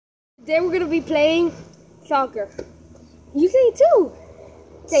Today we're gonna be playing soccer. You say it too.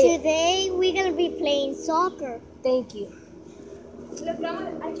 Today we're gonna be playing soccer. Thank you. Look,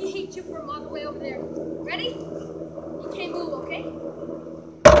 I can hit you from all the way over there. Ready? You can't move, okay?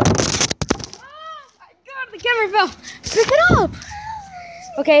 Oh my God, the camera fell. Pick it up.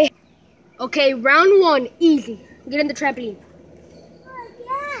 Okay. Okay, round one, easy. Get in the trampoline. I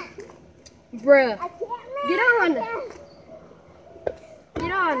can't. Bruh. I can't. Get on.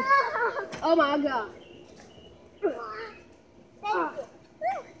 Get on. Oh my God.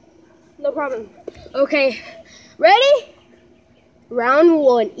 No problem. Okay, ready? Round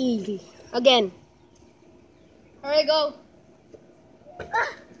one, easy. Again. All right, go.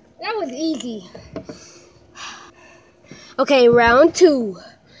 That was easy. Okay, round two,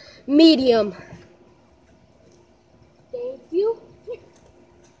 medium. Thank you.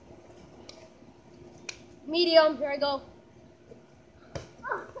 Medium, here I go.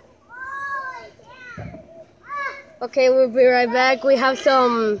 Okay, we'll be right back. We have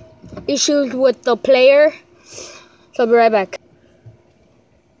some issues with the player, so I'll be right back.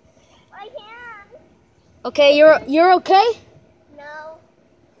 I can't. Okay, you're okay? No.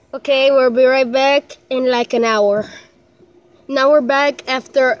 Okay, we'll be right back in like an hour. Now we're back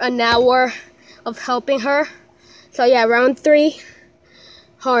after an hour of helping her. So yeah, round three,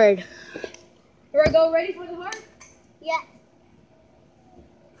 hard. Here I go, ready for the hard? Yeah.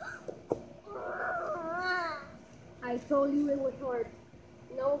 I told you it was hard.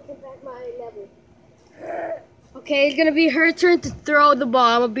 No one can pass my level. Okay, it's gonna be her turn to throw the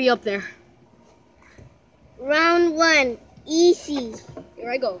ball. I'm gonna be up there. Round one, easy. Here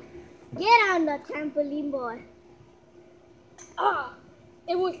I go. Get on the trampoline board. Ah,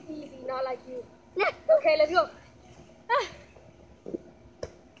 it was easy, not like you. Okay, let's go. Ah.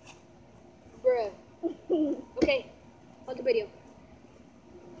 Bruh. Okay, on the video.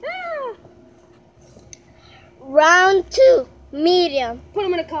 Ah. Round two, medium. Put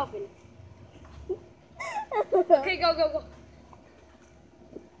him in a coffin. Okay, go, go, go.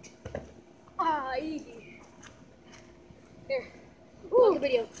 Ah, easy. Here, on the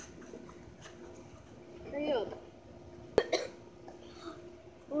video. Hurry up.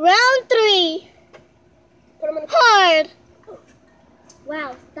 Round three, Put him in a coffin. hard.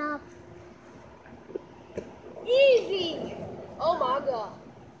 Wow, stop. Easy. Oh my God.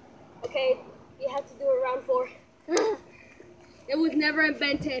 Okay, you have to do it round four. It was never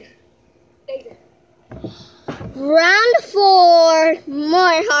invented. Later. Round four,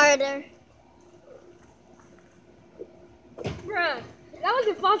 more harder. Bruh, that was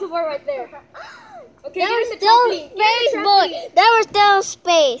impossible right there. Okay, There get was in the still trampoline. Get space, in the boy. trampoline. There was still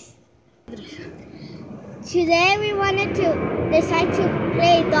space. Today we wanted to decide to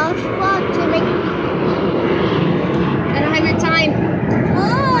play dodgeball to make. I don't have your time.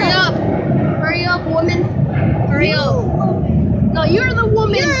 Hurry up. Hurry up, woman. Hurry up. No, you're the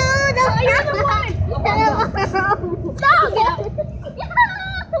woman. You're You're the woman. Oh my God.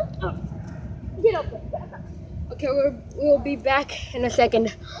 Get up. Okay, we'll be back in a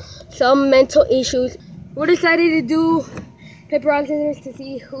second. Some mental issues. We decided to do paper, rock, scissors to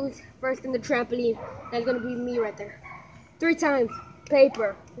see who's first in the trampoline. That's gonna be me right there. 3 times.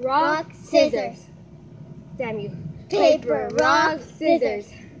 Paper, rock, scissors. Damn you. Paper, rock, scissors.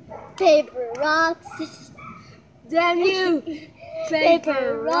 Paper, rock, scissors. Damn you.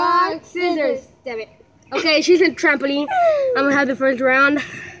 Paper, rock, scissors. Damn it. Okay, she's in trampoline. I'm gonna have the first round.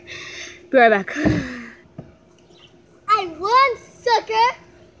 Be right back. I won, sucker.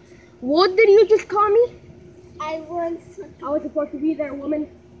 What did you just call me? I won, sucker. I was supposed to be there, woman.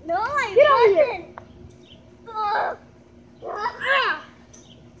 No, I Get over here. wasn't. Ah. Ah!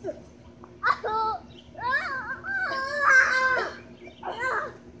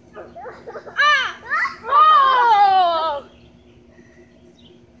 Oh!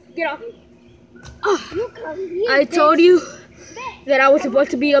 Get off me. I told you that I was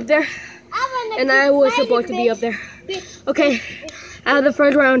supposed to be up there, and I was supposed to be up there. Okay, out of the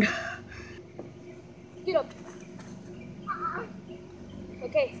first round. Get up.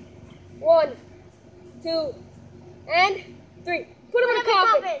 Okay, 1, 2, and 3. Put him in a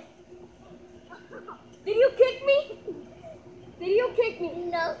coffin. Did you kick me? Did you kick me?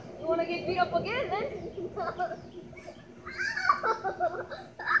 No. You want to get beat up again then?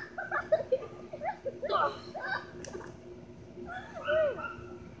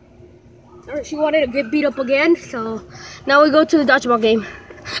 Or she wanted to get beat up again, so now we go to the dodgeball game.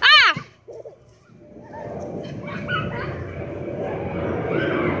 Ah!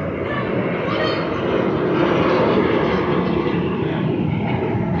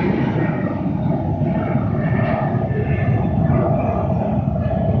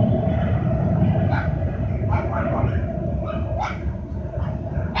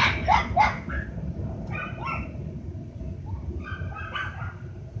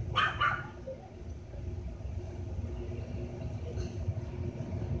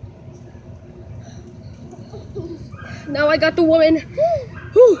 Now I got the woman.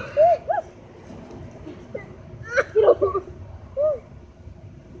 Whew.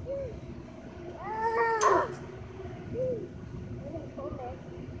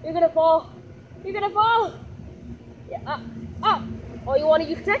 You're gonna fall. You're gonna fall. Yeah, up. Oh, you want to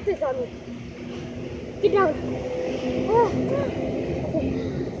use tactics on me? Get down.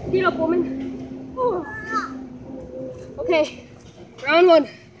 Get up, woman. Okay, round one.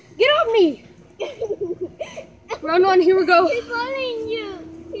 Get off me. Round one, here we go. He's following you.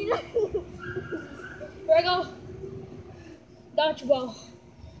 Here I go. Dodgeball.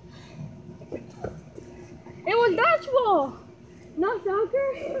 It was dodgeball, not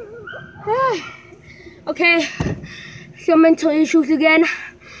soccer. Okay, some mental issues again.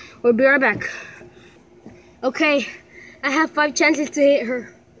 We'll be right back. Okay, I have 5 chances to hit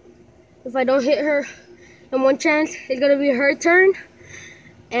her. If I don't hit her in one chance, it's gonna be her turn,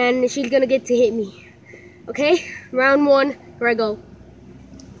 and she's gonna get to hit me. Okay, round one, here I go.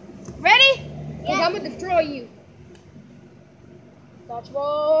 Ready? Yeah. I'm gonna destroy you.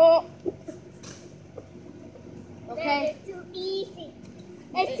 Dodgeball. Okay. It's too easy.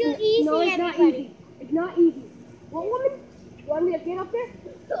 It's too easy. No, it's not easy. It's not easy. What woman? You want me to get up there?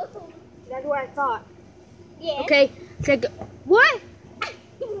 That's what I thought. Yeah. Okay, take what?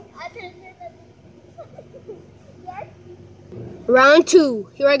 Yes. Round 2.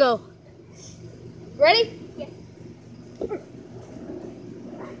 Here I go. Ready? Yes.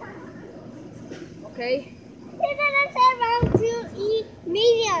 Okay. You're gonna say round 2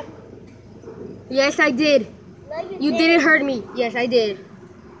 medium. Yes, I did. No, You didn't hurt me. Yes, I did.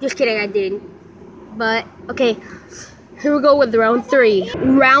 Just kidding, I didn't. But, okay. Here we go with round 3.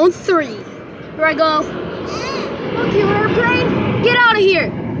 Round 3. Here I go. Okay, we're playing. Get out of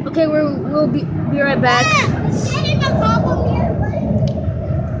here. Okay, we'll be right back.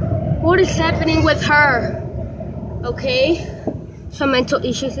 What is happening with her? Okay. Some mental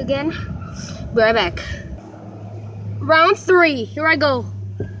issues again. Be right back. Round 3. Here I go.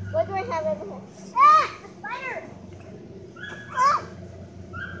 What do I have over here? Ah! A spider! Ah!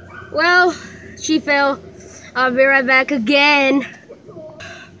 Well, she fell. I'll be right back again.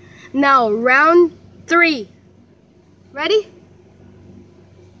 Now, round 3. Ready?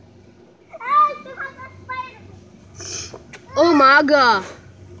 Ah, you have a spider! Oh my god.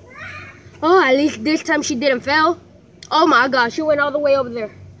 Oh, at least this time she didn't fail. Oh my god, she went all the way over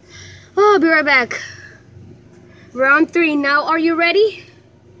there. Oh, I'll be right back. Round 3. Now, are you ready?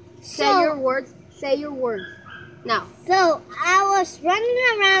 Say your words. Say your words. Now. So, I was running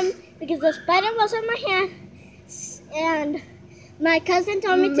around because the spider was on my hand. And my cousin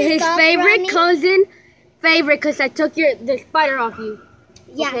told me to His stop favorite running. cousin. Favorite because I took the spider off you.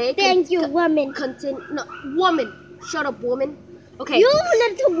 Yeah, Okay, thank you, woman. No, woman. Shut up, woman. Okay. You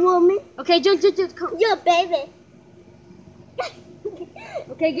little woman. Okay, just come. You're a baby.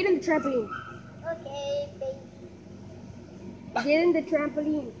 Okay, get in the trampoline. Okay, baby. Get in the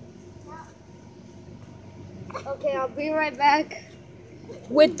trampoline. Okay, I'll be right back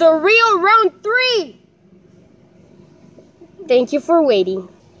with the real round 3. Thank you for waiting.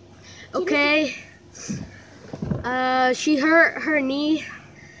 Okay. She hurt her knee,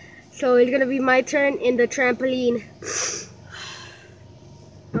 so it's gonna be my turn in the trampoline.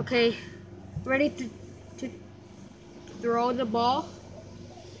 Okay, ready to throw the ball?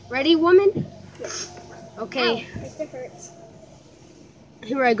 Ready, woman? Okay. Ow, it hurts.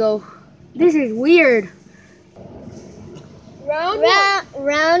 Here I go. This is weird. Round 1.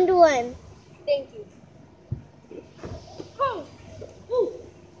 Round 1. Thank you. Oh. Ooh.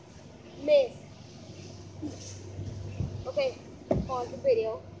 Miss. Okay, pause the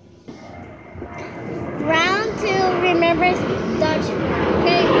video. Round 2, remember dodgeball.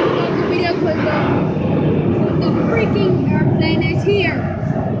 Okay, pause the video because the freaking airplane is here.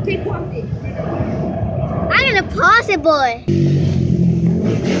 Okay, pause it. I'm gonna pause it, boy.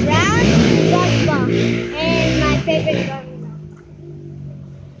 Round 2, dodgeball. And my favorite gun.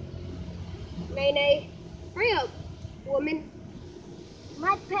 Nay, hurry up, woman.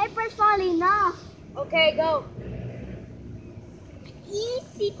 My paper's falling off. Okay, go.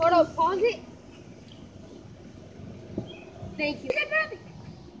 Easy. Hold on, pause it. Thank you.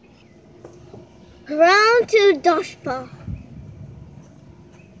 Round 2, dodgeball.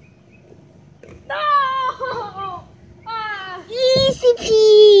 No! Ah. Easy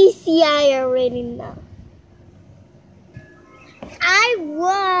peasy, I already know. I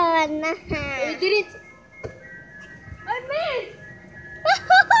won. You didn't. I missed.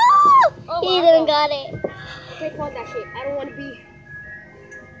 Oh, He wow. didn't got it. Okay, pause that shit. I don't want to be.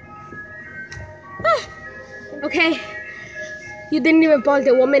 Okay. You didn't even pause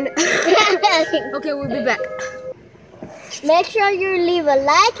it, woman. Okay, we'll be back. Make sure you leave a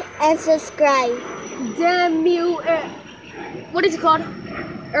like and subscribe. Damn you. What is it called?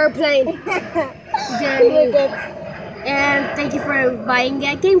 Airplane. Damn you. And thank you for buying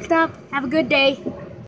at GameStop. Have a good day.